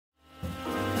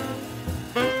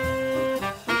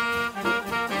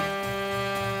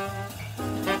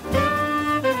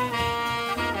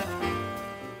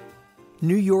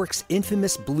New York's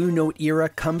infamous Blue Note era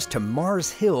comes to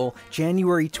Mars Hill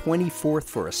January 24th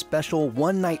for a special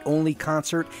one-night-only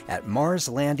concert at Mars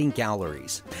Landing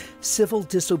Galleries. Civil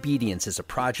Disobedience is a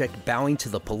project bowing to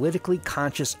the politically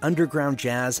conscious underground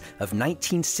jazz of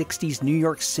 1960s New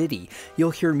York City.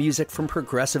 You'll hear music from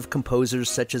progressive composers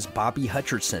such as Bobby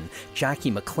Hutcherson,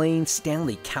 Jackie McLean,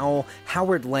 Stanley Cowell,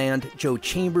 Howard Land, Joe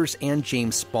Chambers, and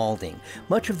James Spaulding.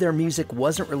 Much of their music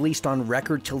wasn't released on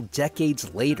record till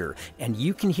decades later, and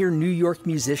you can hear New York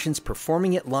musicians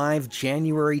performing it live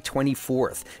January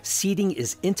 24th. Seating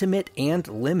is intimate and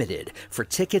limited. For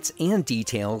tickets and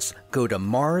details, go to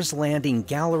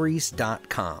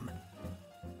marslandinggalleries.com.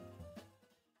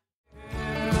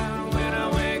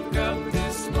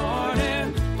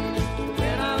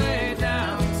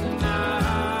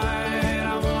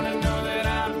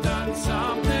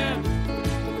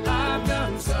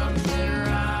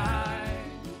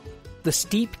 The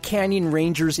Steep Canyon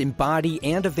Rangers embody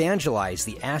and evangelize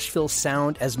the Asheville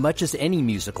sound as much as any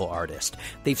musical artist.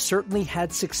 They've certainly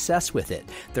had success with it.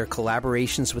 Their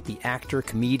collaborations with the actor,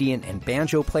 comedian, and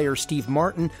banjo player Steve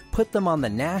Martin put them on the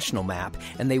national map,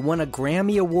 and they won a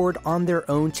Grammy Award on their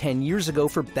own 10 years ago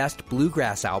for Best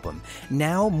Bluegrass Album.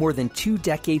 Now, more than 2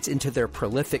 decades into their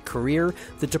prolific career,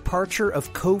 the departure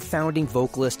of co-founding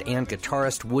vocalist and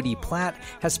guitarist Woody Platt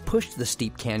has pushed the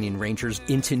Steep Canyon Rangers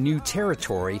into new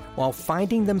territory while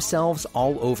finding themselves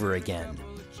all over again.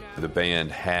 The band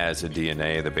has a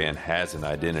DNA, the band has an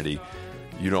identity.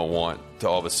 You don't want to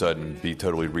all of a sudden be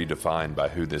totally redefined by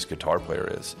who this guitar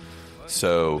player is.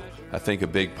 So I think a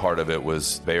big part of it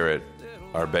was Barrett,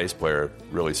 our bass player,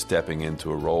 really stepping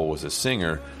into a role as a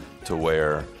singer to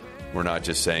where we're not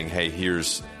just saying, hey,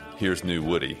 here's new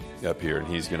Woody up here and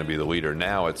he's going to be the leader.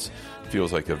 Now it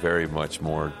feels like a very much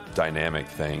more dynamic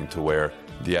thing to where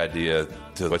the idea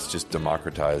to let's just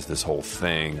democratize this whole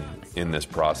thing in this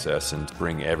process and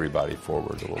bring everybody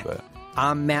forward a little bit.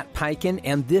 I'm Matt Peiken,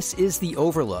 and this is The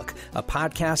Overlook, a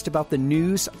podcast about the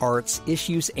news, arts,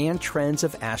 issues, and trends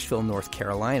of Asheville, North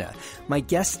Carolina. My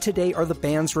guests today are the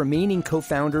band's remaining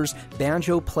co-founders,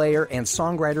 banjo player and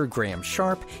songwriter Graham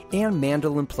Sharp, and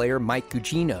mandolin player Mike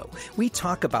Guggino. We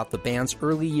talk about the band's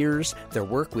early years, their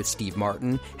work with Steve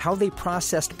Martin, how they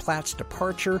processed Platt's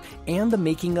departure, and the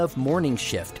making of Morning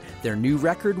Shift, their new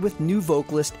record with new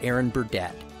vocalist Aaron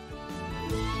Burdett.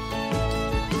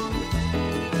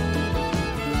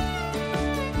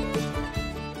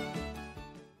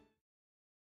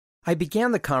 I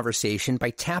began the conversation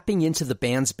by tapping into the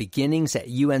band's beginnings at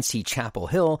UNC Chapel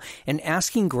Hill and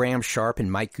asking Graham Sharp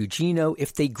and Mike Guggino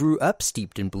if they grew up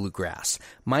steeped in bluegrass.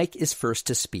 Mike is first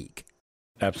to speak.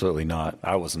 Absolutely not.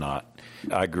 I was not.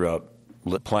 I grew up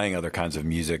playing other kinds of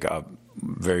music.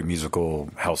 Very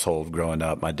musical household growing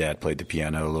up. My dad played the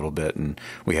piano a little bit, and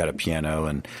we had a piano,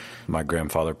 and my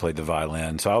grandfather played the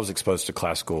violin. So I was exposed to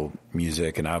classical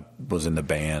music, and I was in the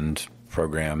band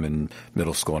program in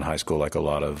middle school and high school, like a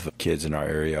lot of kids in our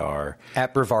area are.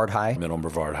 At Brevard High? Middle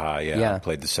Brevard High, yeah. I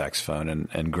played the saxophone,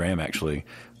 and Graham actually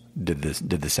did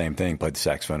the same thing, played the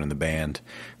saxophone in the band.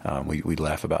 We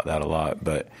laugh about that a lot,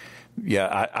 but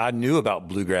yeah, I knew about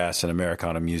bluegrass and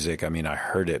Americana music. I mean, I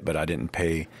heard it, but I didn't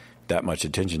pay that much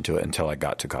attention to it until I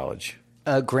got to college.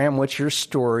 Graham, what's your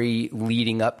story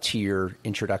leading up to your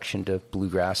introduction to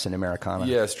bluegrass and Americana?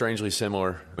 Yeah, strangely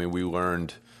similar. I mean, we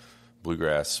learned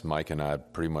bluegrass. Mike and I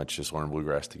pretty much just learned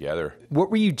bluegrass together. What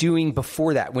were you doing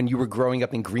before that when you were growing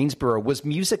up in Greensboro? Was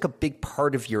music a big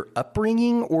part of your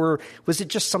upbringing, or was it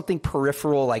just something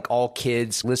peripheral, like all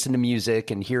kids listen to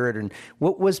music and hear it? And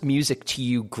what was music to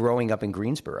you growing up in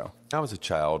Greensboro? I was a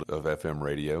child of FM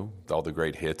radio. All the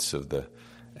great hits of the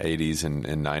 80s and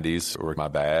 90s were my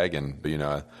bag. And, you know,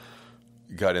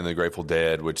 I got into the Grateful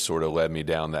Dead, which sort of led me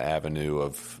down the avenue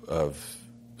of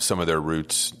some of their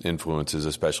roots influences,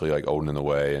 especially like Old and in the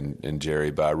Way and Jerry.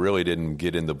 But I really didn't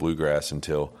get into bluegrass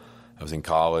until I was in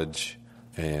college.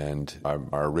 And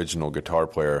our original guitar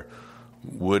player,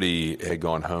 Woody, had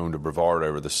gone home to Brevard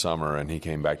over the summer, and he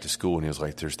came back to school, and he was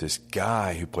like, there's this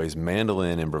guy who plays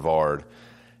mandolin in Brevard,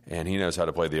 and he knows how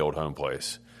to play the Old Home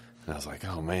Place. And I was like,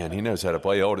 oh, man, he knows how to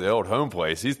play the old home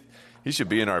place. He should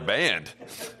be in our band.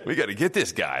 We got to get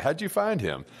this guy. How'd you find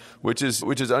him? Which is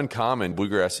uncommon.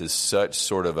 Bluegrass is such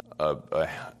sort of a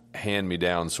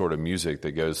hand-me-down sort of music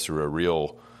that goes through a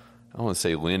real, I don't want to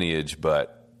say lineage,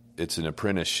 but it's an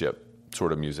apprenticeship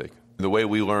sort of music. The way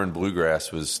we learned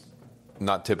bluegrass was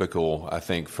not typical, I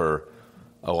think, for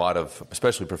a lot of,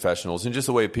 especially professionals, and just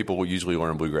the way people will usually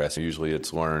learn bluegrass. Usually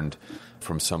it's learned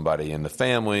from somebody in the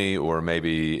family or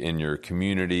maybe in your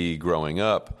community growing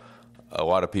up. A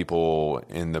lot of people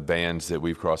in the bands that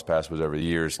we've crossed paths with over the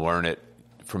years learn it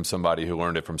from somebody who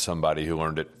learned it from somebody who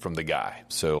learned it from the guy.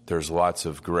 So there's lots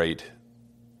of great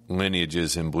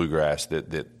lineages in bluegrass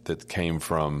that came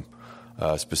from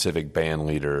a specific band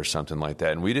leader or something like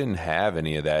that. And we didn't have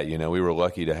any of that. You know, we were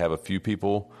lucky to have a few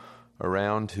people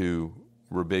around who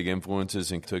were big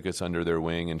influences and took us under their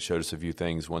wing and showed us a few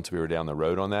things once we were down the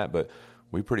road on that. But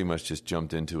we pretty much just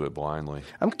jumped into it blindly.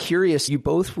 I'm curious, you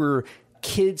both were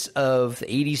kids of the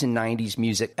 80s and 90s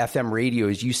music, FM radio,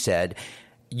 as you said.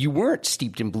 You weren't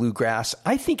steeped in bluegrass.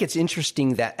 I think it's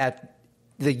interesting that at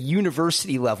the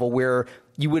university level where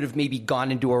you would have maybe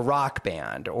gone into a rock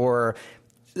band or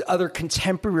other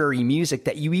contemporary music,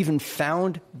 that you even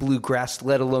found bluegrass,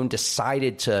 let alone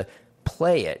decided to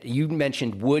play it. You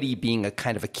mentioned Woody being a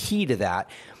kind of a key to that.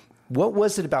 What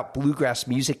was it about bluegrass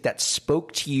music that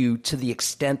spoke to you to the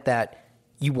extent that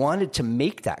you wanted to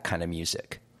make that kind of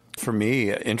music? For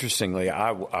me, interestingly,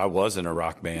 I was in a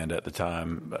rock band at the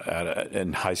time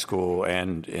in high school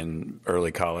and in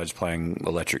early college playing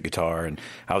electric guitar. And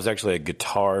I was actually a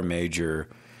guitar major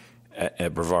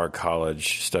at Brevard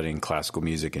College studying classical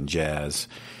music and jazz.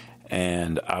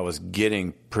 And I was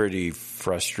getting pretty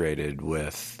frustrated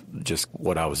with just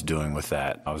what I was doing with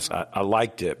that. I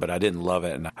liked it, but I didn't love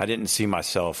it. And I didn't see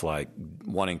myself like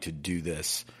wanting to do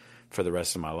this for the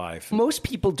rest of my life. Most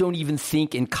people don't even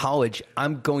think in college,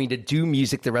 I'm going to do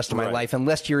music the rest of my life,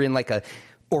 unless you're in like a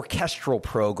orchestral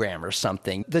program or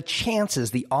something. The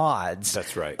chances, the odds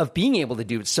That's right. of being able to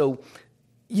do it. So,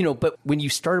 you know, but when you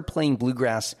started playing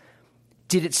bluegrass,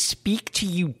 did it speak to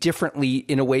you differently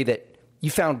in a way that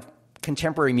you found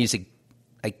contemporary music,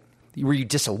 like, were you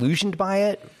disillusioned by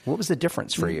it? What was the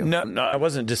difference for you? No, I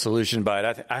wasn't disillusioned by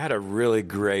it. I had a really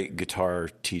great guitar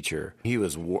teacher. He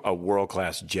was a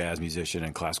world-class jazz musician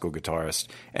and classical guitarist,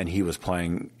 and he was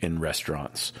playing in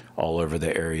restaurants all over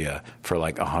the area for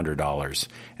like $100.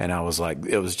 And I was like,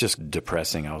 it was just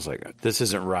depressing. I was like, this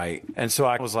isn't right. And so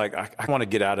I was like, I want to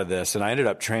get out of this. And I ended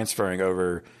up transferring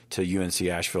over to UNC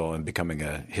Asheville and becoming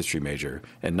a history major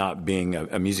and not being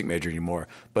a music major anymore.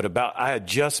 But I had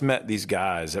just met these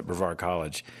guys at Brevard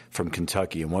College from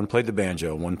Kentucky, and one played the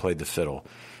banjo, one played the fiddle.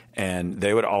 And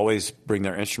they would always bring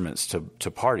their instruments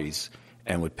to parties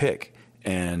and would pick.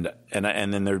 And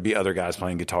then there'd be other guys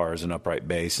playing guitars and upright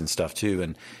bass and stuff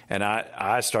too. And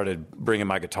I started bringing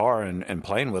my guitar and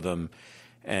playing with them.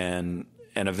 And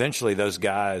eventually those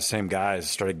same guys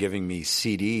started giving me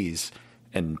CDs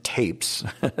and tapes,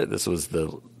 this was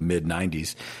the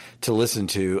mid-'90s, to listen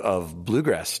to of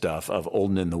bluegrass stuff, of Old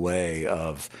and in the Way,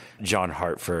 of John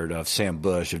Hartford, of Sam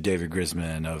Bush, of David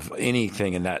Grisman, of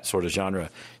anything in that sort of genre,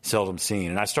 seldom seen.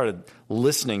 And I started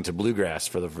listening to bluegrass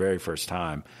for the very first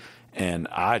time, and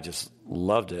I just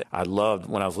loved it. I loved,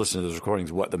 when I was listening to those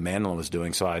recordings, what the mandolin was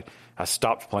doing. So I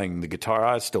stopped playing the guitar.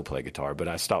 I still play guitar, but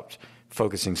I stopped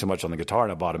focusing so much on the guitar,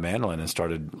 and I bought a mandolin and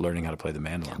started learning how to play the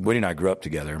mandolin. Woody and I grew up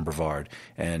together in Brevard,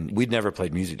 and we'd never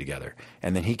played music together.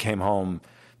 And then he came home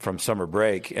from summer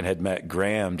break and had met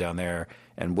Graham down there,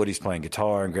 and Woody's playing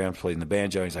guitar and Graham's playing the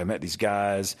banjo. He's like, I met these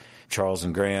guys, Charles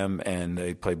and Graham, and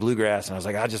they play bluegrass. And I was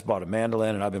like, I just bought a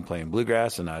mandolin and I've been playing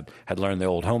bluegrass, and I had learned the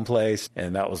Old Home Place.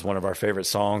 And that was one of our favorite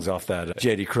songs off that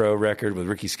J.D. Crowe record with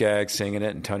Ricky Skaggs singing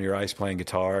it and Tony Rice playing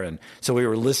guitar. And so we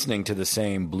were listening to the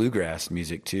same bluegrass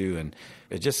music too. And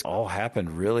it just all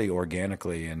happened really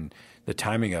organically, and the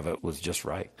timing of it was just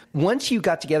right. Once you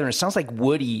got together, and it sounds like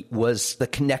Woody was the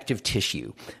connective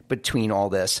tissue between all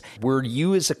this, were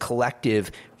you as a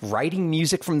collective writing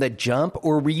music from the jump,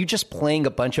 or were you just playing a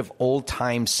bunch of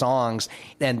old-time songs,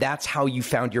 and that's how you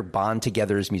found your bond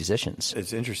together as musicians?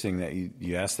 It's interesting that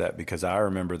you asked that, because I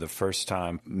remember the first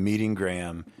time meeting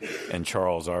Graham and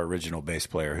Charles, our original bass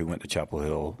player who went to Chapel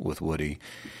Hill with Woody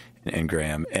and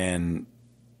Graham, and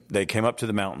they came up to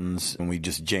the mountains, and we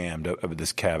just jammed up at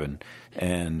this cabin,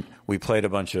 and we played a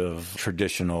bunch of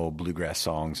traditional bluegrass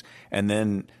songs. And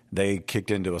then they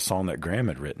kicked into a song that Graham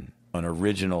had written, an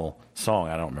original song.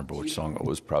 I don't remember which song it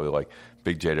was. Probably like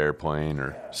Big Jet Airplane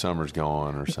or Summer's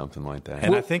Gone or something like that.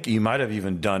 And I think you might have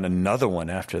even done another one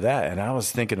after that. And I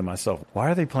was thinking to myself,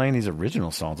 why are they playing these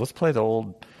original songs? Let's play the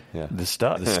old, the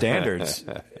standards.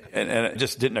 and it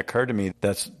just didn't occur to me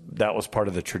that was part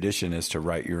of the tradition, is to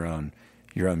write your own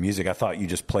music. I thought you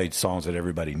just played songs that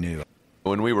everybody knew.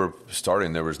 When we were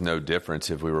starting, there was no difference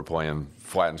if we were playing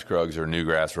Flat and Scruggs or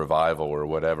Newgrass Revival or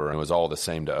whatever. It was all the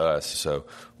same to us. So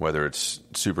whether it's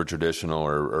super traditional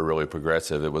or really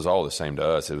progressive, it was all the same to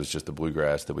us. It was just the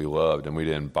bluegrass that we loved, and we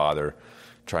didn't bother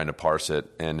trying to parse it.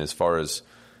 And as far as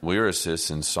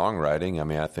lyricists and songwriting, I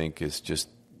mean, I think it's just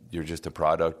you're just a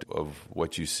product of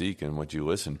what you seek and what you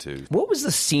listen to. What was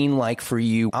the scene like for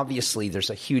you? Obviously, there's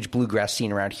a huge bluegrass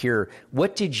scene around here.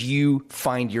 What did you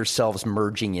find yourselves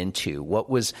merging into?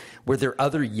 Were there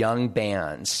other young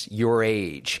bands your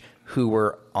age who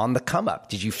were on the come up?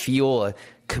 Did you feel a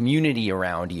community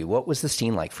around you? What was the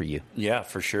scene like for you? Yeah,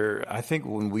 for sure. I think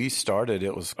when we started,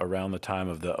 it was around the time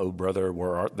of the "Oh Brother,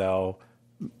 Where Art Thou"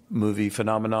 movie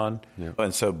phenomenon. Yeah.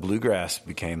 And so bluegrass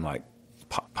became like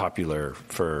popular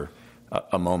for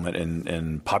a moment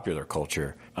in popular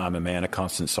culture. I'm a Man of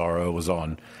Constant Sorrow was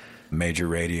on major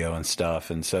radio and stuff.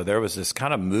 And so there was this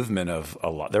kind of movement of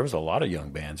there was a lot of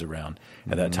young bands around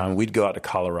at that time. We'd go out to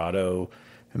Colorado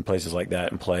and places like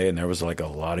that and play, and there was like a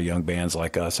lot of young bands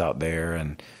like us out there.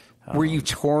 And were you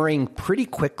touring pretty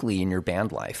quickly in your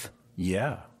band life?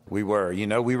 Yeah, we were.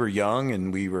 We were young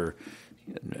and we were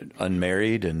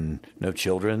unmarried and no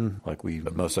children like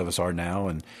most of us are now.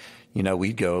 And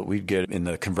we'd get in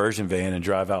the conversion van and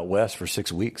drive out west for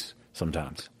 6 weeks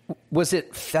sometimes. Was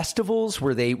it festivals?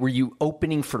 Were you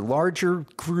opening for larger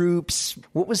groups?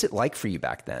 What was it like for you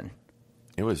back then?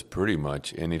 It was pretty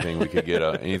much anything we could get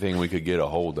a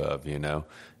hold of.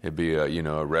 It'd be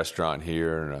a restaurant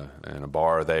here and a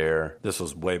bar there. This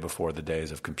was way before the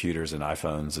days of computers and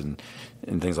iPhones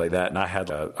and things like that. And I had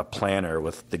a planner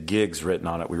with the gigs written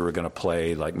on it. We were going to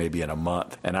play like maybe in a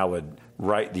month, and I would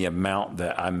write the amount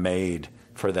that I made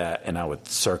for that, and I would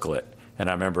circle it. And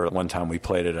I remember one time we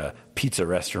played at a pizza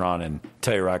restaurant in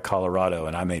Telluride, Colorado,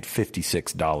 and I made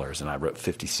 $56, and I wrote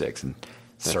 56 and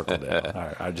circled it.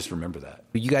 I just remember that.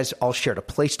 You guys all shared a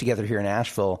place together here in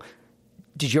Asheville.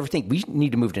 Did you ever think we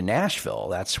need to move to Nashville?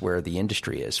 That's where the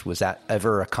industry is. Was that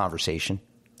ever a conversation?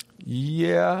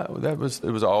 Yeah, it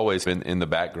was always been in the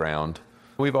background.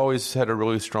 We've always had a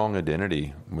really strong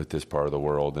identity with this part of the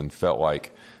world and felt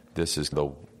like this is the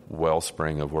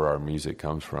wellspring of where our music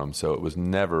comes from. So it was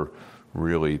never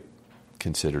really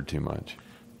considered too much.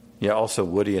 Yeah, also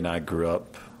Woody and I grew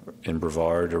up in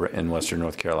Brevard in western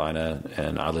North Carolina,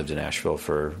 and I lived in Asheville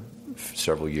for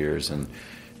several years, and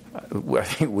I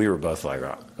think we were both like,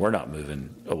 we're not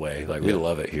moving away. Like, we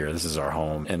love it here. This is our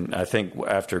home. And I think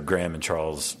after Graham and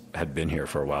Charles had been here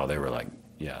for a while, they were like,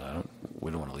 yeah,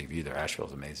 we don't want to leave either.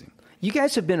 Asheville's amazing. You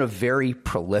guys have been a very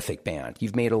prolific band.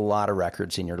 You've made a lot of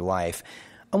records in your life.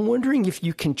 I'm wondering if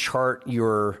you can chart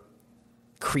your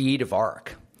creative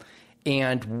arc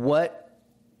and what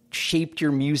shaped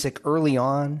your music early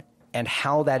on and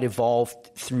how that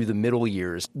evolved through the middle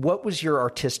years. What was your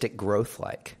artistic growth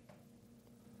like?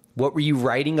 What were you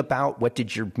writing about? What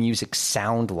did your music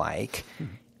sound like?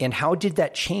 And how did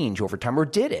that change over time, or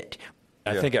did it?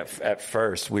 I think at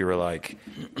first we were like,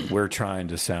 we're trying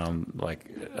to sound like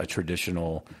a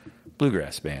traditional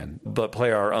bluegrass band, but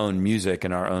play our own music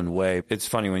in our own way. It's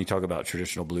funny when you talk about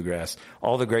traditional bluegrass,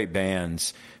 all the great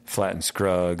bands, Flatt and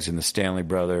Scruggs and the Stanley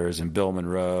Brothers and Bill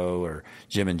Monroe or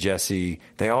Jim and Jesse,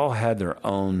 they all had their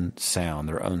own sound,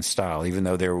 their own style, even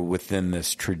though they were within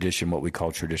this tradition, what we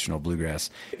call traditional bluegrass.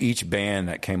 Each band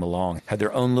that came along had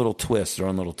their own little twist, their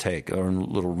own little take, their own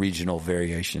little regional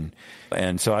variation.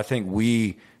 And so I think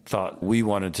we thought we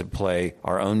wanted to play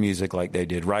our own music like they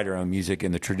did, write our own music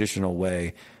in the traditional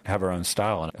way, have our own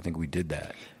style, and I think we did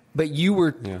that. But you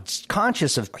were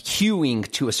conscious of hewing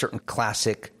to a certain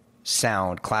classic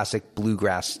sound, classic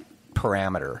bluegrass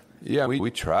parameter. Yeah,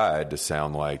 we tried to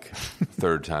sound like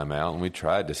Third Time Out, and we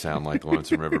tried to sound like the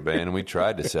Lonesome River Band, and we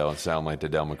tried to sound like the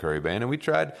Del McCurry Band, and we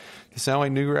tried to sound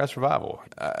like Newgrass Revival.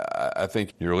 I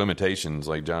think your limitations,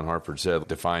 like John Hartford said,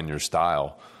 define your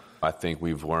style. I think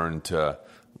we've learned to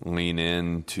lean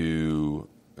into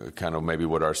kind of maybe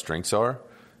what our strengths are,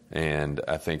 and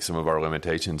I think some of our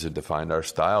limitations have defined our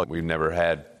style. We've never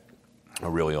had a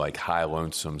really like high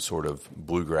lonesome sort of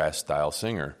bluegrass style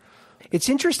singer. It's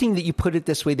interesting that you put it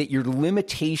this way, that your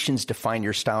limitations define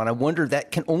your style, and I wonder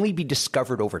that can only be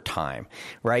discovered over time,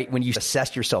 right? When you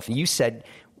assess yourself, and you said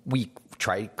we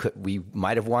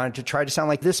might have wanted to try to sound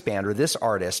like this band or this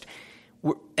artist.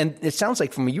 And it sounds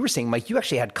like from what you were saying, Mike, you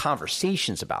actually had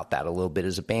conversations about that a little bit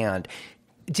as a band.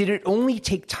 Did it only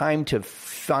take time to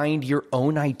find your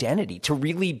own identity, to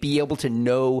really be able to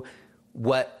know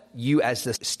what you as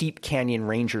the Steep Canyon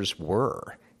Rangers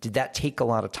were? Did that take a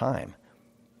lot of time?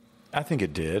 I think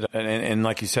it did. And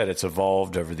like you said, it's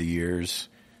evolved over the years.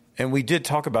 And we did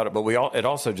talk about it, but it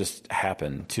also just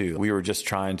happened, too. We were just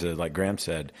trying to, like Graham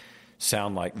said,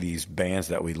 sound like these bands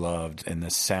that we loved and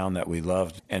the sound that we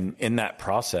loved. And in that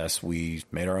process, we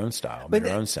made our own style, made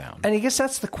our own sound. And I guess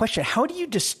that's the question. How do you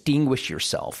distinguish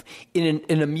yourself in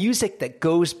a music that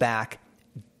goes back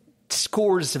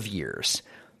scores of years?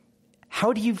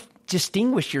 How do you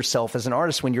distinguish yourself as an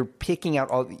artist when you're picking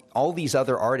out all these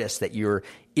other artists that you're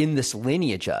in this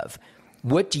lineage of.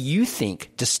 What do you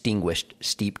think distinguished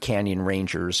Steep Canyon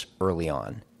Rangers early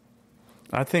on?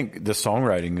 I think the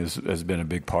songwriting has been a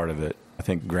big part of it. I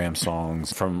think Graham's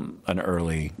songs from an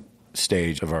early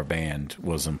stage of our band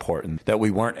was important. That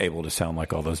we weren't able to sound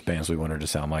like all those bands we wanted to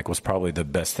sound like was probably the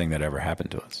best thing that ever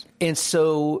happened to us. And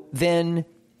so then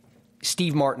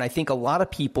Steve Martin, I think a lot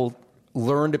of people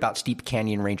learned about Steep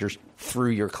Canyon Rangers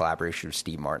through your collaboration with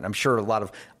Steve Martin. I'm sure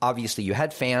obviously you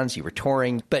had fans, you were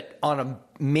touring, but on a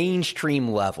mainstream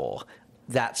level,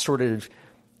 that sort of,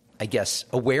 I guess,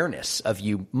 awareness of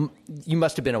you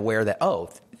must have been aware that,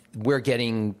 we're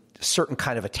getting certain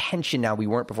kind of attention now we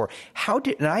weren't before.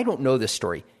 And I don't know this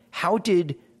story, how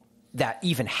did that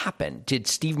even happen? Did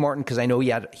Steve Martin, because I know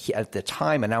he at the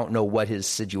time, and I don't know what his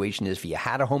situation is, if he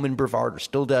had a home in Brevard or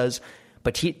still does,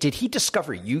 but did he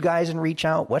discover you guys and reach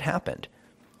out? What happened?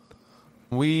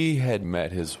 We had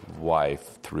met his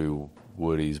wife through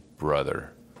Woody's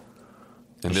brother.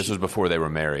 And this was before they were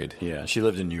married. Yeah, she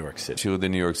lived in New York City. She lived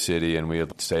in New York City, and we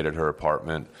had stayed at her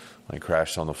apartment. I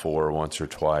crashed on the floor once or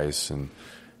twice. And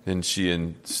then she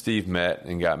and Steve met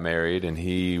and got married, and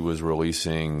he was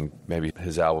releasing maybe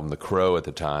his album, The Crow, at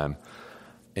the time.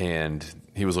 And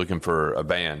he was looking for a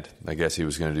band. I guess he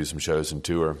was going to do some shows and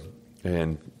tour.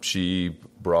 And she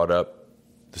brought up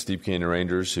the Steep Canyon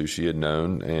Rangers, who she had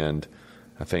known, and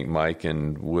I think Mike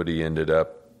and Woody ended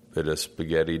up at a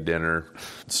spaghetti dinner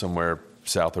somewhere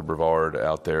south of Brevard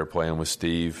out there playing with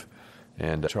Steve.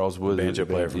 And Charles Wood, the banjo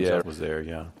player from South, was there,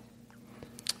 yeah.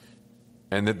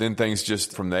 And then things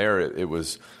just from there, it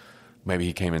was maybe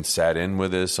he came and sat in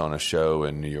with us on a show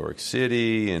in New York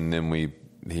City, and then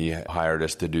he hired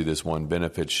us to do this one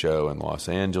benefit show in Los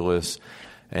Angeles.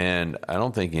 And I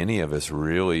don't think any of us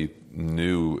really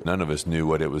none of us knew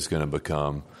what it was going to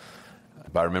become.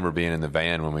 But I remember being in the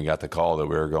van when we got the call that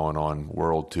we were going on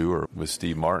world tour with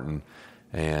Steve Martin,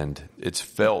 and it's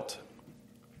felt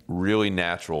really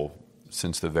natural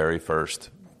since the very first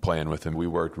playing with him. We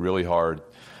worked really hard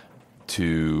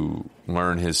to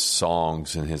learn his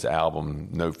songs and his album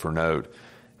note for note,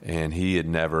 and he had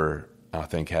never, I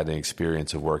think, had the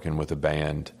experience of working with a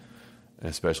band,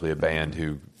 especially a band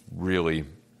who really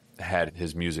had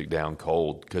his music down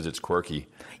cold because it's quirky.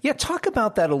 Yeah, talk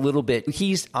about that a little bit.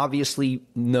 He's obviously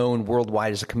known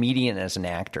worldwide as a comedian and as an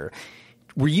actor.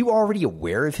 Were you already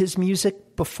aware of his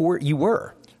music before you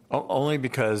were? Only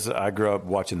because I grew up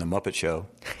watching The Muppet Show,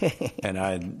 and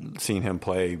I'd seen him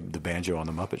play the banjo on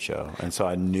The Muppet Show, and so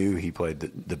I knew he played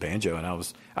the banjo, and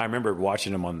I remember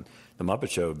watching him on The Muppet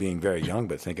Show being very young,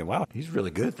 but thinking, wow, he's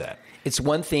really good at that. It's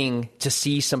one thing to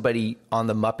see somebody on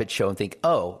The Muppet Show and think,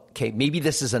 oh, okay, maybe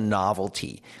this is a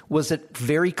novelty. Was it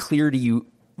very clear to you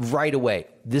right away,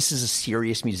 this is a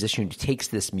serious musician who takes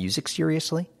this music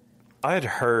seriously? I had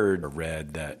heard or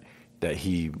read that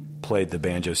he played the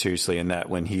banjo seriously, and that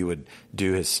when he would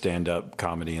do his stand-up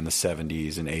comedy in the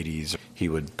 70s and 80s, he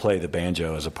would play the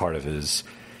banjo as a part of his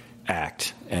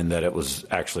act, and that it was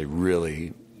actually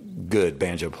really good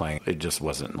banjo playing. It just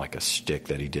wasn't like a shtick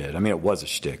that he did. I mean, it was a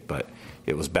shtick, but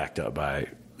it was backed up by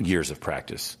years of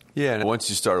practice. Yeah, and once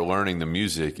you start learning the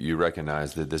music, you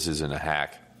recognize that this isn't a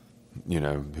hack,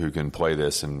 who can play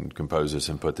this and compose this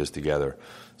and put this together.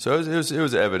 So it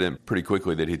was evident pretty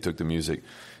quickly that he took the music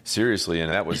seriously,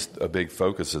 and that was a big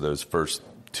focus of those first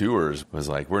tours, was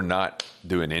like, we're not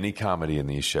doing any comedy in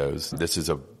these shows. This is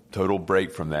a total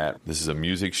break from that. This is a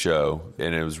music show,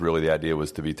 and it was really, the idea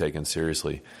was to be taken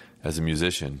seriously as a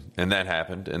musician. And that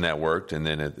happened, and that worked, and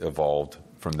then it evolved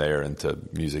from there into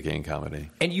music and comedy.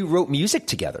 And you wrote music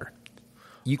together.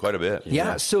 Quite a bit.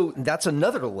 Yeah, so that's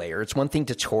another layer. It's one thing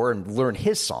to tour and learn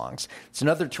his songs. It's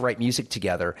another to write music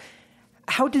together.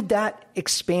 How did that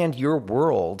expand your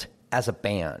world as a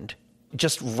band?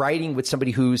 Just writing with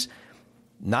somebody who's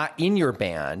not in your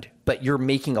band, but you're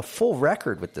making a full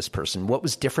record with this person. What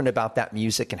was different about that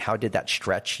music, and how did that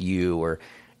stretch you or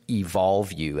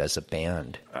evolve you as a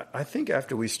band? I think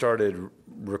after we started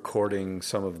recording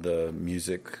some of the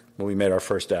music, when we made our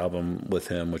first album with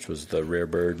him, which was the Rare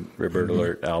Bird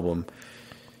Alert album,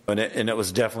 and it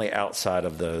was definitely outside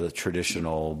of the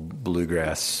traditional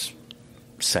bluegrass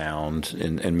sound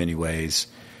in many ways,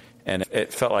 and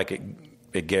it felt like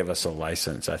it gave us a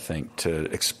license, I think, to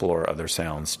explore other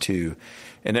sounds too.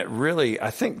 And it really, I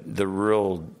think the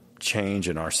real change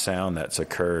in our sound that's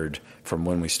occurred from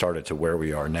when we started to where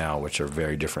we are now, which are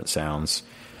very different sounds,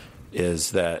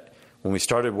 is that when we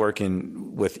started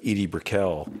working with Edie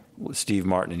Brickell, Steve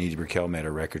Martin and Edie Brickell made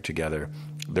a record together.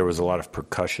 There was a lot of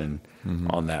percussion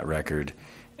on that record,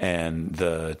 and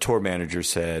the tour manager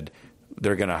said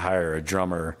they're going to hire a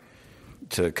drummer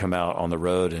to come out on the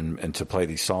road and to play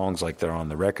these songs like they're on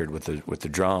the record with the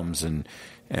drums, and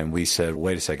And we said,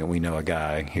 wait a second, we know a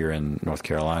guy here in North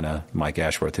Carolina, Mike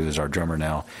Ashworth, who is our drummer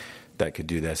now, that could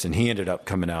do this. And he ended up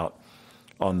coming out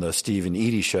on the Steve and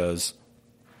Edie shows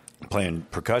playing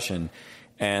percussion.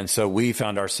 And so we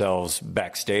found ourselves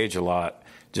backstage a lot,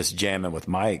 just jamming with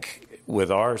Mike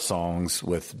with our songs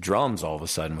with drums all of a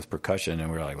sudden with percussion.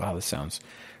 And we were like, wow, this sounds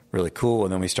really cool.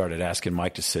 And then we started asking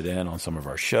Mike to sit in on some of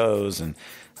our shows. And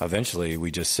eventually we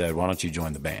just said, why don't you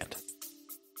join the band?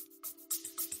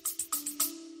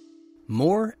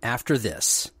 More after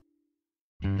this.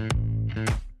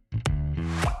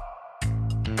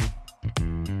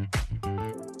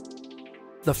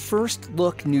 The First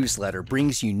Look newsletter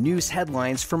brings you news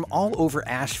headlines from all over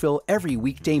Asheville every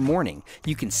weekday morning.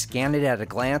 You can scan it at a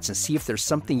glance and see if there's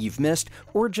something you've missed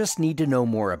or just need to know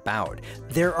more about.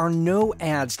 There are no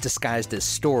ads disguised as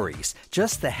stories,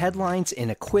 just the headlines in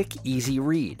a quick, easy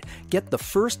read. Get the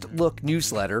First Look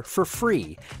newsletter for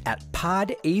free at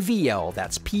podavl,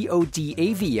 that's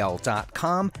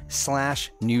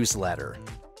podavl.com/newsletter.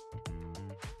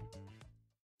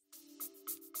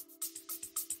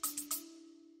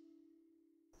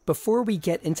 Before we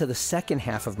get into the second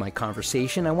half of my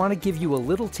conversation, I want to give you a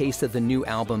little taste of the new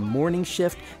album Morning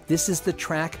Shift. This is the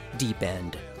track Deep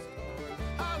End.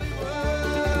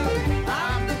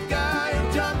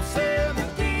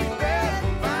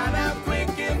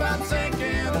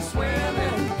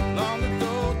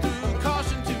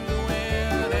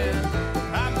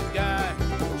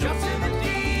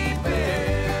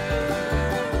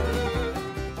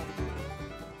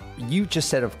 You just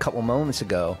said a couple moments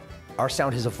ago, our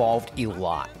sound has evolved a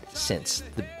lot since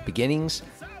the beginnings.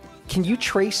 Can you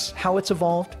trace how it's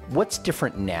evolved? What's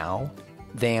different now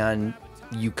than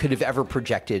you could have ever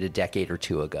projected a decade or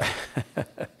two ago?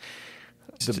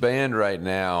 The band right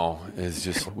now is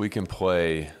just, we can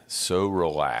play so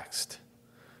relaxed.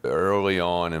 Early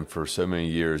on and for so many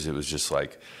years, it was just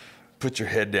like, put your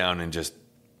head down and just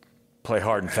play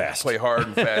hard and fast. Play hard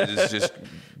and fast. It's just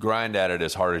grind at it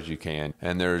as hard as you can.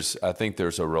 And I think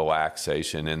there's a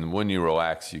relaxation, and when you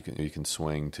relax, you can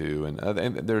swing too. And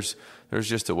there's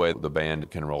just a way the band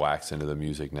can relax into the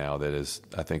music now that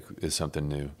I think is something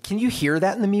new. Can you hear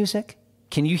that in the music?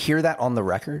 Can you hear that on the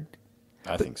record?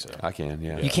 I think so. I can,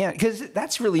 yeah. You can, because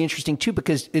that's really interesting too,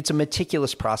 because it's a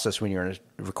meticulous process when you're in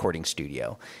a recording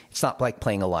studio. It's not like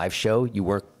playing a live show. You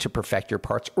work to perfect your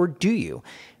parts, or do you?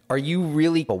 Are you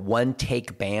really a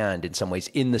one-take band in some ways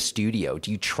in the studio?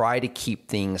 Do you try to keep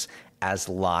things as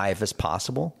live as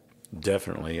possible?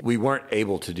 Definitely. We weren't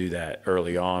able to do that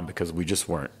early on because we just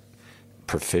weren't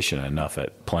proficient enough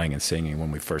at playing and singing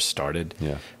when we first started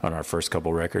on our first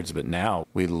couple records. But now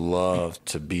we love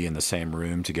to be in the same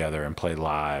room together and play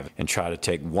live and try to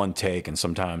take one take. And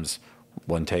sometimes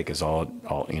one take is all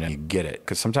you get it.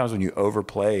 Because sometimes when you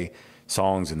overplay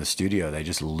songs in the studio, they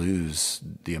just lose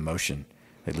the emotion.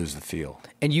 They lose the feel.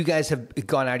 And you guys have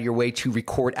gone out of your way to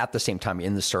record at the same time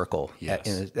in the circle.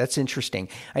 Yes. That's interesting.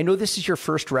 I know this is your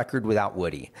first record without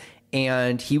Woody,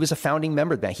 and he was a founding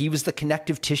member of the band. He was the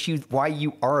connective tissue why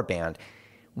you are a band.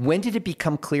 When did it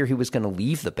become clear he was going to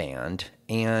leave the band,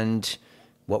 and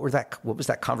what was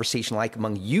that conversation like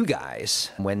among you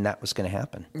guys when that was going to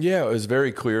happen? Yeah, it was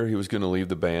very clear he was going to leave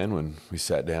the band when we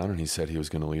sat down and he said he was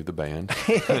going to leave the band.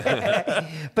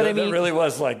 But I mean, it really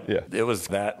was it was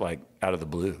that out of the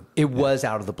blue. It was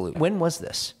out of the blue. When was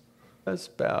this? That's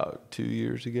about 2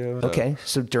 years ago. Okay,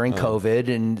 so during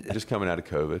COVID and just coming out of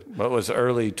COVID. Well, it was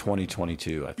early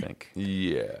 2022, I think.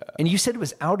 Yeah. And you said it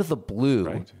was out of the blue.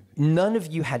 Right. None of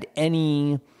you had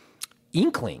any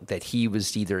inkling that he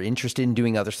was either interested in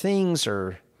doing other things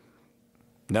or...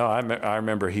 No, I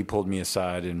remember he pulled me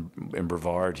aside in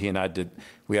Brevard. He and I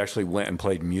we actually went and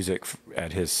played music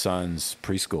at his son's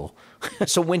preschool.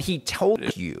 So when he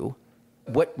told you,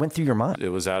 what went through your mind? It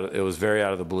was very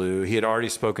out of the blue. He had already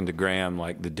spoken to Graham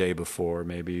the day before,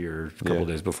 maybe, or a couple of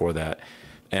days before that.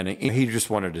 And he just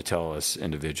wanted to tell us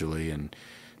individually, and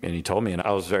he told me, and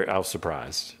I was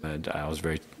surprised, and I was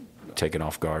very taken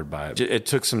off guard by it. It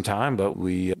took some time, but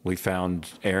we found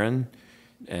Aaron,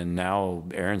 and now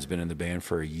Aaron's been in the band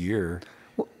for a year.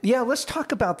 Well, yeah, let's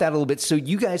talk about that a little bit. So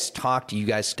you guys talked, you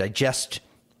guys digest,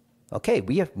 okay,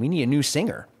 we need a new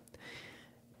singer.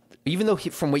 Even though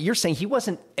from what you're saying, he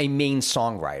wasn't a main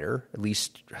songwriter, at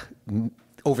least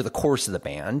over the course of the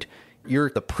band. You're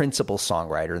the principal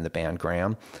songwriter in the band,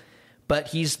 Graham, but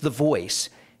he's the voice.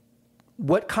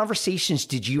 What conversations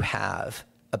did you have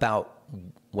about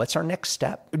what's our next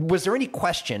step? Was there any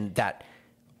question that,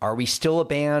 are we still a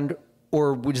band,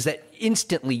 or was that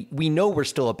instantly, we know we're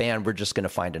still a band, we're just going to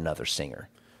find another singer?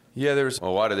 Yeah, there's a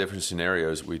lot of different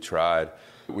scenarios we tried.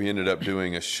 We ended up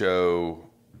doing a show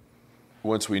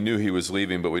once we knew he was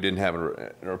leaving, but we didn't have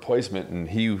a replacement, and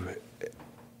he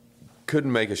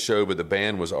couldn't make a show, but the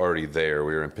band was already there.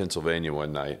 We were in Pennsylvania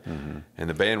one night, and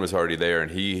the band was already there,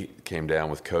 and he came down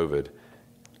with COVID.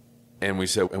 And we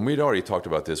said, and we'd already talked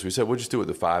about this, we said, we'll just do it with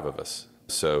the 5 of us.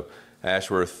 So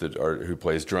Ashworth, who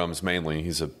plays drums mainly,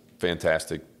 he's a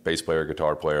fantastic bass player,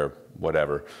 guitar player,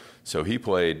 whatever. So he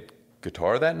played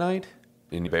guitar that night,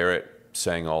 and Barrett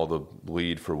sang all the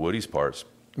lead for Woody's parts.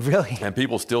 Really? And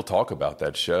people still talk about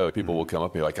that show. People will come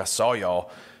up and be like, I saw y'all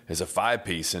as a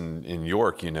 5-piece in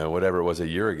York, whatever it was a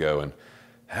year ago. And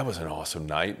that was an awesome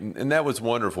night. And that was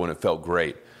wonderful, and it felt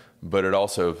great. But it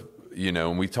also,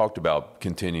 and we talked about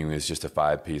continuing as just a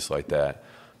 5-piece like that.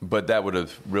 But that would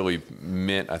have really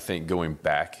meant, I think, going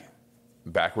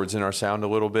backwards in our sound a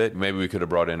little bit. Maybe we could have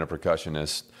brought in a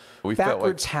percussionist. We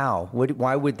backwards felt how?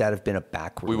 Why would that have been a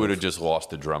backward? We would have just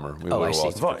lost the drummer. We would have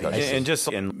lost the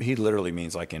percussionist. And he literally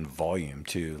means like in volume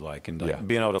too,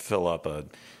 being able to fill up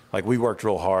we worked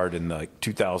real hard in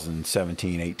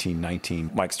 2017, 18,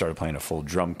 19. Mike started playing a full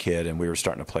drum kit, and we were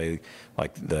starting to play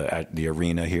like the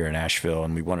arena here in Asheville,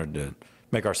 and we wanted to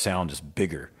make our sound just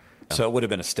bigger. So it would have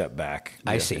been a step back.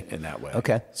 I see. In that way.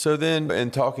 Okay. So then, in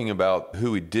talking about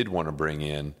who we did want to bring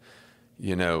in,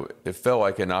 it felt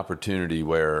like an opportunity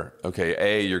where,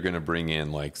 okay, you're going to bring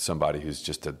in like somebody who's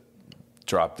just a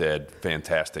drop dead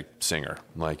fantastic singer.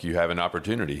 Like, you have an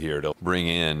opportunity here to bring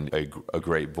in a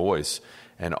great voice.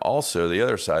 And also the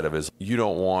other side of it is you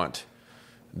don't want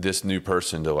this new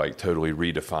person to like totally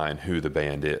redefine who the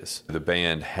band is. The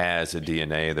band has a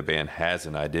DNA, the band has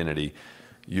an identity.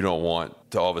 You don't want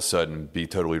to all of a sudden be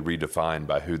totally redefined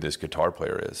by who this guitar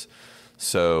player is.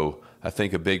 So I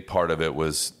think a big part of it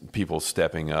was people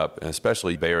stepping up, and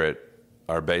especially Barrett,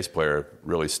 our bass player,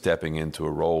 really stepping into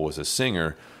a role as a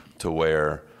singer, to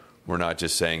where we're not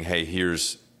just saying, hey,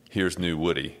 here's new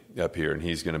Woody up here and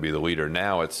he's going to be the leader.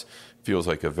 Now it feels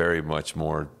like a very much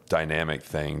more dynamic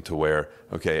thing, to where,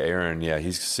 okay, Aaron,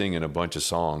 he's singing a bunch of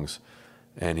songs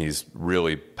and he's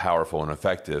really powerful and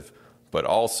effective. But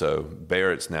also,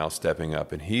 Barrett's now stepping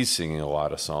up, and he's singing a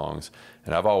lot of songs.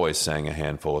 And I've always sang a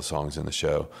handful of songs in the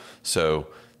show. So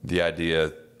the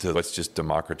idea to let's just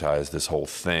democratize this whole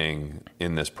thing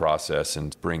in this process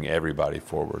and bring everybody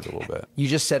forward a little bit. You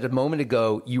just said a moment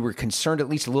ago you were concerned at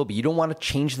least a little bit. You don't want to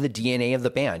change the DNA of the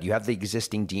band. You have the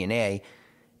existing DNA.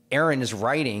 Aaron is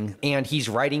writing, and he's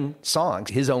writing songs,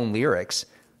 his own lyrics.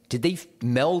 Did they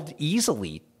meld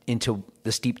easily into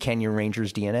the Steep Canyon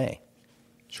Rangers DNA?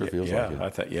 Sure feels like it. I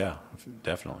thought,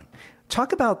 definitely.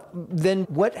 Talk about then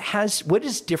what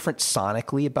is different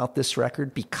sonically about this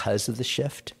record because of the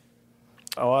shift?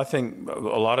 Oh, I think a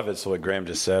lot of it's what Graham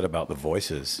just said about the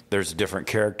voices. There's different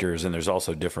characters, and there's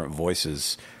also different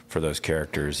voices for those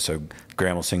characters. So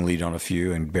Graham will sing lead on a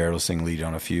few, and Barrett will sing lead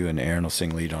on a few, and Aaron will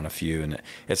sing lead on a few. And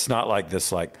it's not like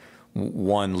this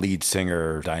one lead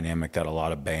singer dynamic that a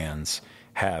lot of bands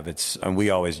have. And we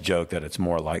always joke that it's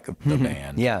more like the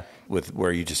band, with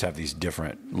where you just have these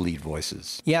different lead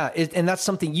voices. And that's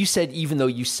something you said, even though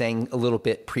you sang a little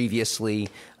bit previously,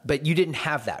 but you didn't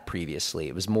have that previously.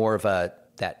 It was more of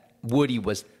that Woody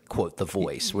was, quote, the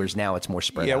voice, whereas now it's more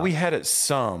spread out. Yeah, we had it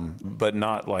some, but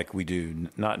not like we do,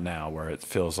 not now, where it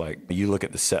feels like you look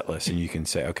at the set list and you can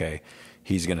say, okay,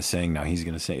 he's going to sing, now he's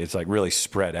going to sing. It's like really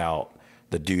spread out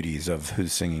the duties of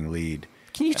who's singing lead.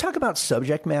 Can you talk about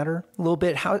subject matter a little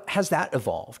bit? How has that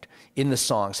evolved in the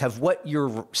songs? Have what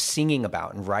you're singing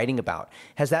about and writing about,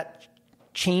 has that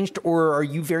changed, or are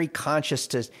you very conscious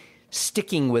to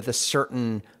sticking with a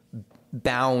certain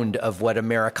bound of what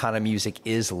Americana music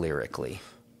is lyrically?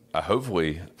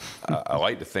 Hopefully, I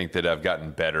like to think that I've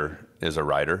gotten better as a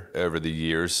writer over the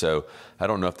years. So I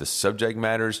don't know if the subject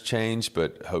matter's changed,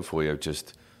 but hopefully it's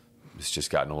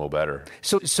just gotten a little better.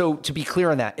 So to be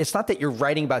clear on that, it's not that you're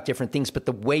writing about different things, but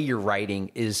the way you're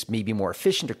writing is maybe more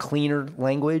efficient or cleaner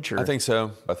language? Or? I think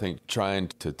so. I think trying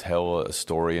to tell a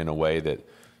story in a way that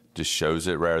just shows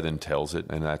it rather than tells it,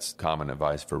 and that's common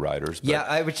advice for writers. But,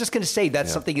 I was just going to say that's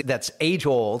something that's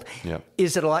age-old. Yeah.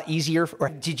 Is it a lot easier, or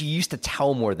did you used to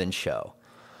tell more than show?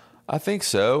 I think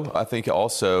so. I think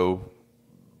also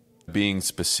being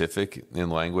specific in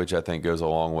language, I think, goes a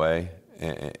long way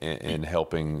in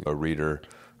helping a reader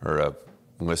or a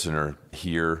listener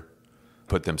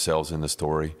put themselves in the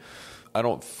story. I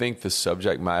don't think the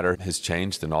subject matter has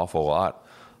changed an awful lot,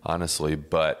 honestly,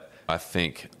 but I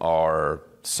think our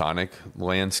sonic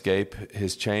landscape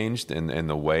has changed, and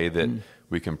the way that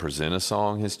we can present a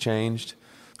song has changed.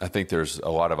 I think there's a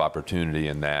lot of opportunity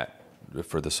in that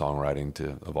for the songwriting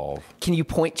to evolve. Can you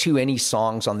point to any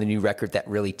songs on the new record that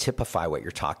really typify what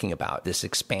you're talking about, this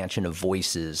expansion of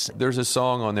voices? There's a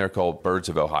song on there called Birds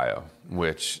of Ohio,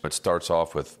 which it starts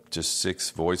off with just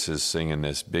 6 voices singing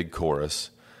this big chorus.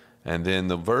 And then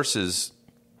the verses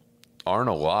aren't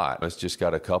a lot. It's just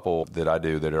got a couple that I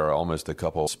do that are almost a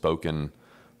couple spoken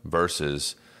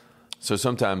verses. So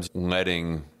sometimes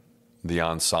letting the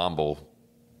ensemble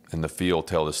and the feel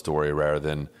tell the story rather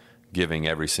than giving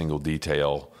every single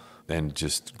detail and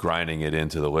just grinding it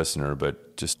into the listener,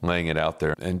 but just laying it out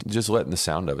there and just letting the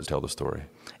sound of it tell the story.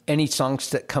 Any songs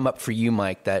that come up for you,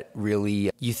 Mike, that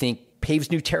really you think paves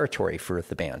new territory for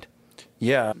the band?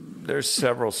 Yeah, there's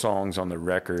several songs on the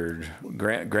record.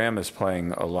 Graham is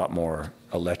playing a lot more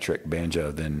electric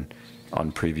banjo than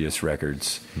on previous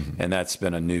records, and that's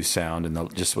been a new sound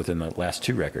just within the last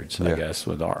 2 records, I guess,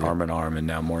 with Arm in Arm and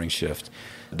now Morning Shift.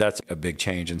 That's a big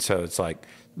change, and so it's like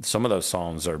some of those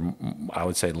songs are, I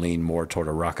would say, lean more toward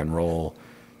a rock and roll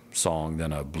song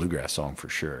than a bluegrass song for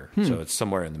sure. So it's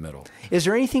somewhere in the middle. Is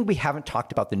there anything we haven't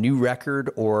talked about the new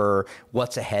record or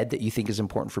what's ahead that you think is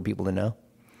important for people to know?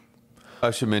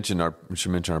 I should mention our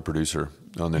producer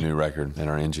on the new record and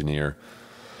our engineer.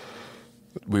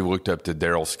 We looked up to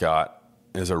Daryl Scott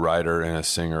as a writer and a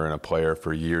singer and a player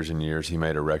for years and years. He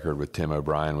made a record with Tim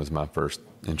O'Brien, was my first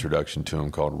introduction to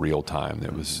him, called Real Time.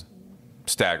 That was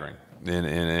staggering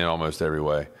in almost every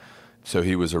way. So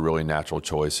he was a really natural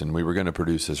choice, and we were going to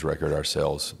produce this record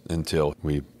ourselves until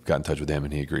we got in touch with him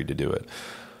and he agreed to do it.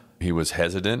 He was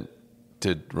hesitant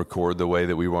to record the way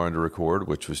that we wanted to record,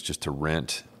 which was just to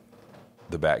rent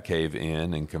the Batcave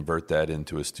Inn and convert that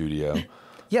into a studio.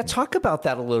 Yeah, talk about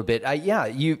that a little bit.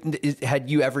 Had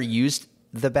you ever used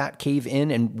the Batcave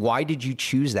Inn, and why did you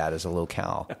choose that as a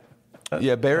locale?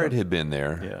 Yeah, Barrett had been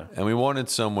there, and we wanted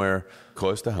somewhere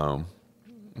close to home,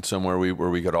 somewhere where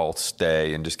we could all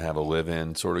stay and just have a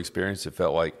live-in sort of experience. It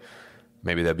felt like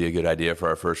maybe that'd be a good idea for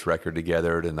our first record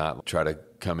together, to not try to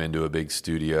come into a big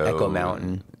studio. Echo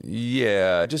Mountain.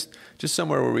 Yeah, just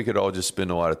somewhere where we could all just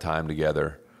spend a lot of time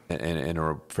together in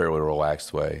a fairly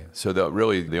relaxed way. So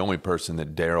the only person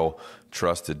that Daryl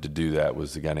trusted to do that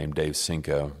was the guy named Dave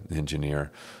Cinco, the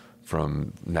engineer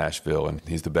from Nashville, and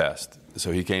he's the best.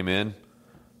 So he came in,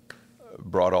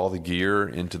 brought all the gear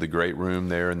into the great room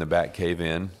there in the Batcave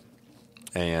Inn,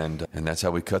 and that's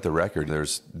how we cut the record.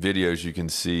 There's videos you can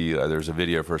see. There's a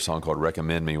video for a song called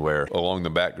Recommend Me, where along the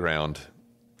background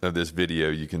of this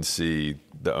video you can see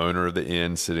the owner of the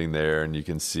inn sitting there, and you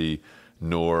can see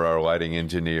Nor, our lighting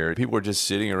engineer. People are just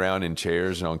sitting around in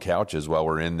chairs and on couches while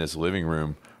we're in this living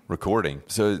room recording.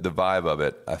 So the vibe of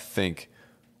it, I think,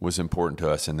 was important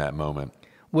to us in that moment.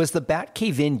 Was the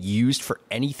Batcave Inn used for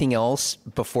anything else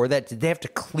before that? Did they have to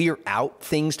clear out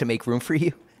things to make room for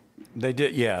you? They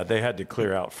did, yeah. They had to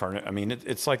clear out furniture. I mean,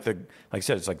 it's like like I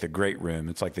said, it's like the great room.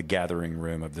 It's like the gathering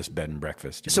room of this bed and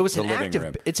breakfast. So it's an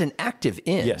active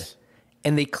inn. Yes.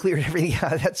 And they cleared everything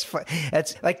out. That's fun.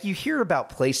 That's like, you hear about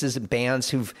places and bands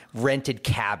who've rented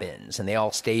cabins and they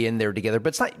all stay in there together, but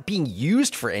it's not being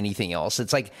used for anything else.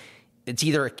 It's like, it's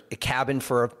either a cabin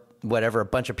for a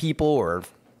bunch of people, or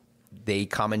they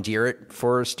commandeer it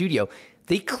for a studio.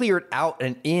 They cleared out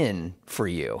an inn for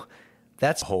you.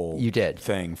 That's whole you did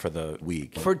thing for the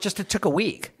week. It took a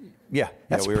week. Yeah,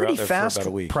 that's we a pretty were out there fast for about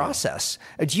a week, process.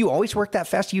 Yeah. Do you always work that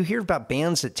fast? You hear about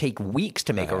bands that take weeks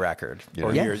to make a record,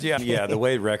 or years. Yeah. The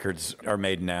way records are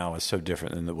made now is so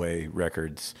different than the way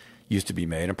records used to be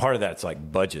made, and part of that's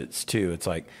like budgets too. It's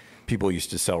like people used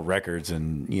to sell records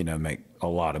and make a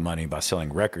lot of money by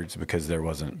selling records because there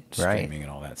wasn't streaming and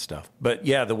all that stuff. But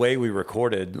yeah, the way we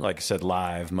recorded, like I said,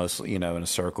 live, mostly in a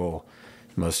circle.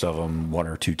 Most of them 1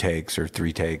 or 2 takes or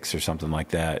 3 takes or something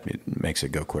like that. It makes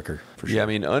it go quicker, for sure. Yeah, I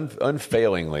mean,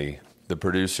 unfailingly, the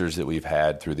producers that we've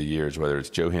had through the years, whether it's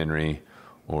Joe Henry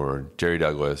or Jerry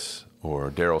Douglas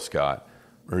or Daryl Scott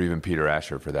or even Peter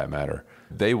Asher for that matter,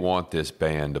 they want this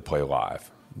band to play live.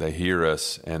 They hear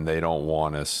us and they don't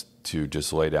want us to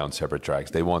just lay down separate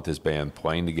tracks. They want this band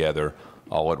playing together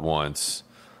all at once,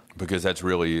 because that's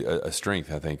really a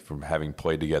strength, I think, from having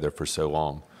played together for so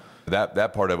long.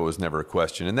 That part of it was never a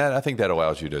question, and I think that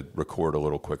allows you to record a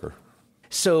little quicker.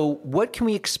 So what can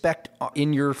we expect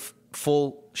in your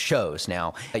full shows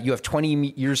now? You have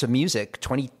 20 years of music,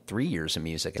 23 years of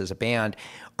music as a band.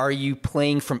 Are you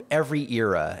playing from every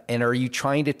era, and are you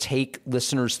trying to take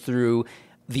listeners through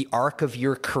the arc of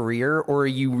your career, or are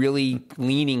you really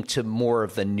leaning to more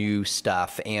of the new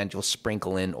stuff and you'll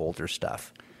sprinkle in older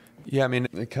stuff? Yeah, I mean,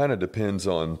 it kind of depends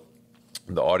on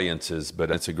the audiences,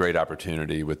 but it's a great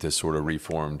opportunity with this sort of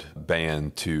reformed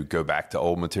band to go back to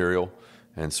old material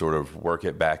and sort of work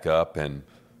it back up and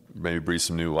maybe breathe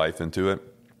some new life into it.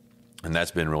 And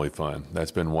that's been really fun.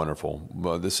 That's been wonderful.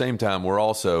 But at the same time, we're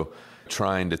also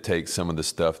trying to take some of the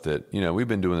stuff that, we've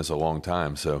been doing this a long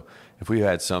time. So if we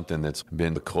had something that's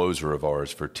been the closer of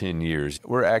ours for 10 years,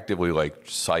 we're actively like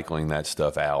cycling that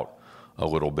stuff out a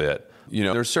little bit.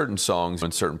 There's certain songs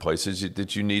in certain places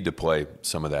that you need to play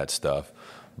some of that stuff.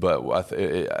 But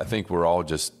I think we're all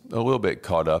just a little bit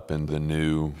caught up in the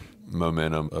new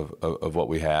momentum of what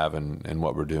we have and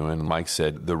what we're doing. Mike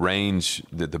said the range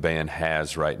that the band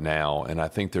has right now, and I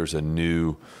think there's a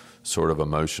new sort of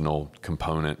emotional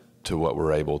component to what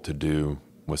we're able to do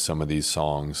with some of these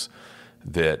songs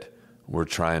that we're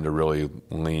trying to really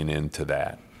lean into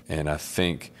that. And I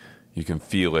think you can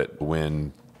feel it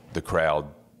when the crowd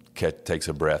takes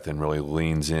a breath and really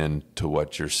leans in to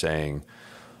what you're saying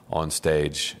on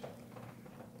stage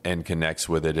and connects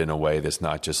with it in a way that's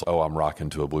not just, oh, I'm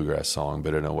rocking to a bluegrass song,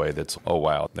 but in a way that's, oh,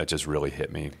 wow, that just really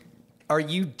hit me. Are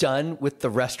you done with the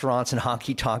restaurants and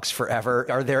honky tonks forever?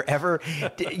 Are there ever,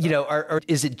 or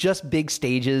is it just big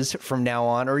stages from now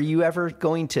on? Or are you ever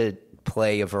going to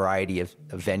play a variety of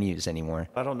venues anymore?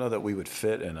 I don't know that we would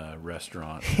fit in a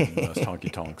restaurant in most honky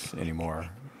tonks anymore,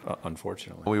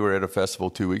 unfortunately. We were at a festival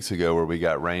 2 weeks ago where we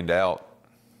got rained out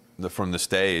from the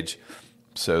stage.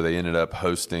 So they ended up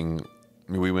hosting,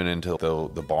 we went into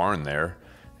the barn there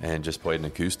and just played an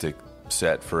acoustic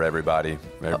set for everybody.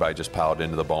 Everybody just piled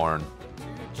into the barn.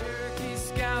 Cherokee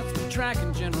scouts were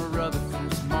tracking General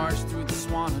Rutherford's march through the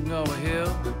Shenandoah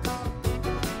Hill.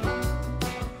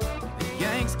 The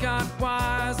Yanks got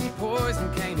wise and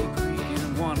poisoned Caney Creek,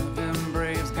 and one of them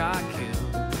braves got killed.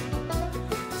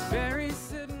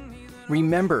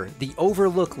 Remember, the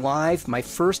Overlook Live, my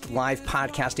first live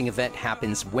podcasting event,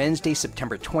 happens Wednesday,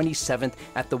 September 27th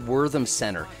at the Wortham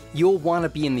Center. You'll want to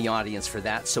be in the audience for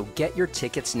that, so get your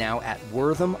tickets now at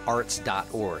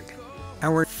worthamarts.org.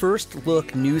 Our First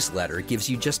Look newsletter gives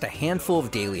you just a handful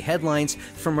of daily headlines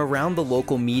from around the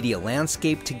local media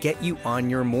landscape to get you on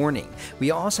your morning. We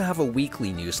also have a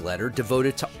weekly newsletter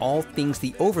devoted to all things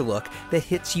The Overlook that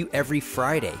hits you every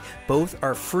Friday. Both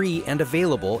are free and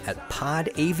available at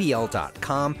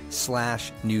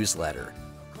podavl.com/newsletter.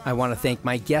 I want to thank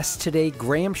my guests today,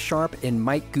 Graham Sharp and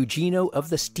Mike Guggino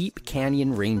of the Steep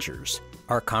Canyon Rangers.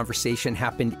 Our conversation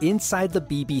happened inside the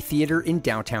BB Theater in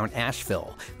downtown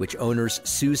Asheville, which owners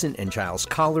Susan and Giles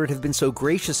Collard have been so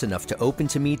gracious enough to open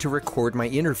to me to record my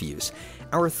interviews.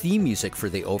 Our theme music for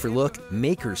The Overlook,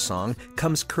 Maker's Song,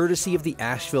 comes courtesy of the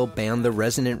Asheville band The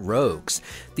Resonant Rogues.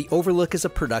 The Overlook is a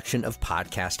production of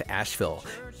Podcast Asheville.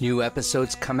 New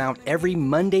episodes come out every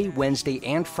Monday, Wednesday,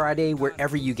 and Friday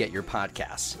wherever you get your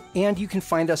podcasts. And you can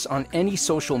find us on any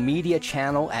social media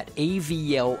channel at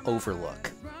AVL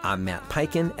Overlook. I'm Matt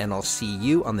Peiken, and I'll see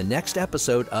you on the next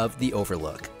episode of The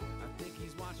Overlook.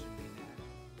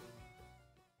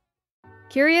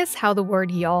 Curious how the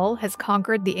word y'all has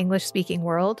conquered the English-speaking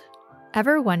world?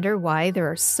 Ever wonder why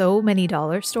there are so many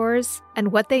dollar stores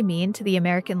and what they mean to the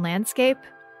American landscape?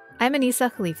 I'm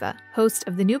Anissa Khalifa, host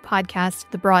of the new podcast,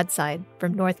 The Broadside,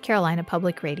 from North Carolina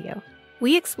Public Radio.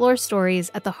 We explore stories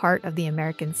at the heart of the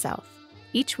American South.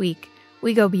 Each week,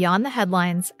 we go beyond the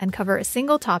headlines and cover a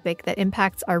single topic that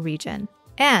impacts our region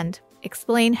and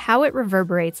explain how it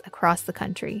reverberates across the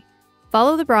country.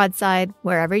 Follow The Broadside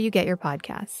wherever you get your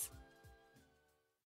podcasts.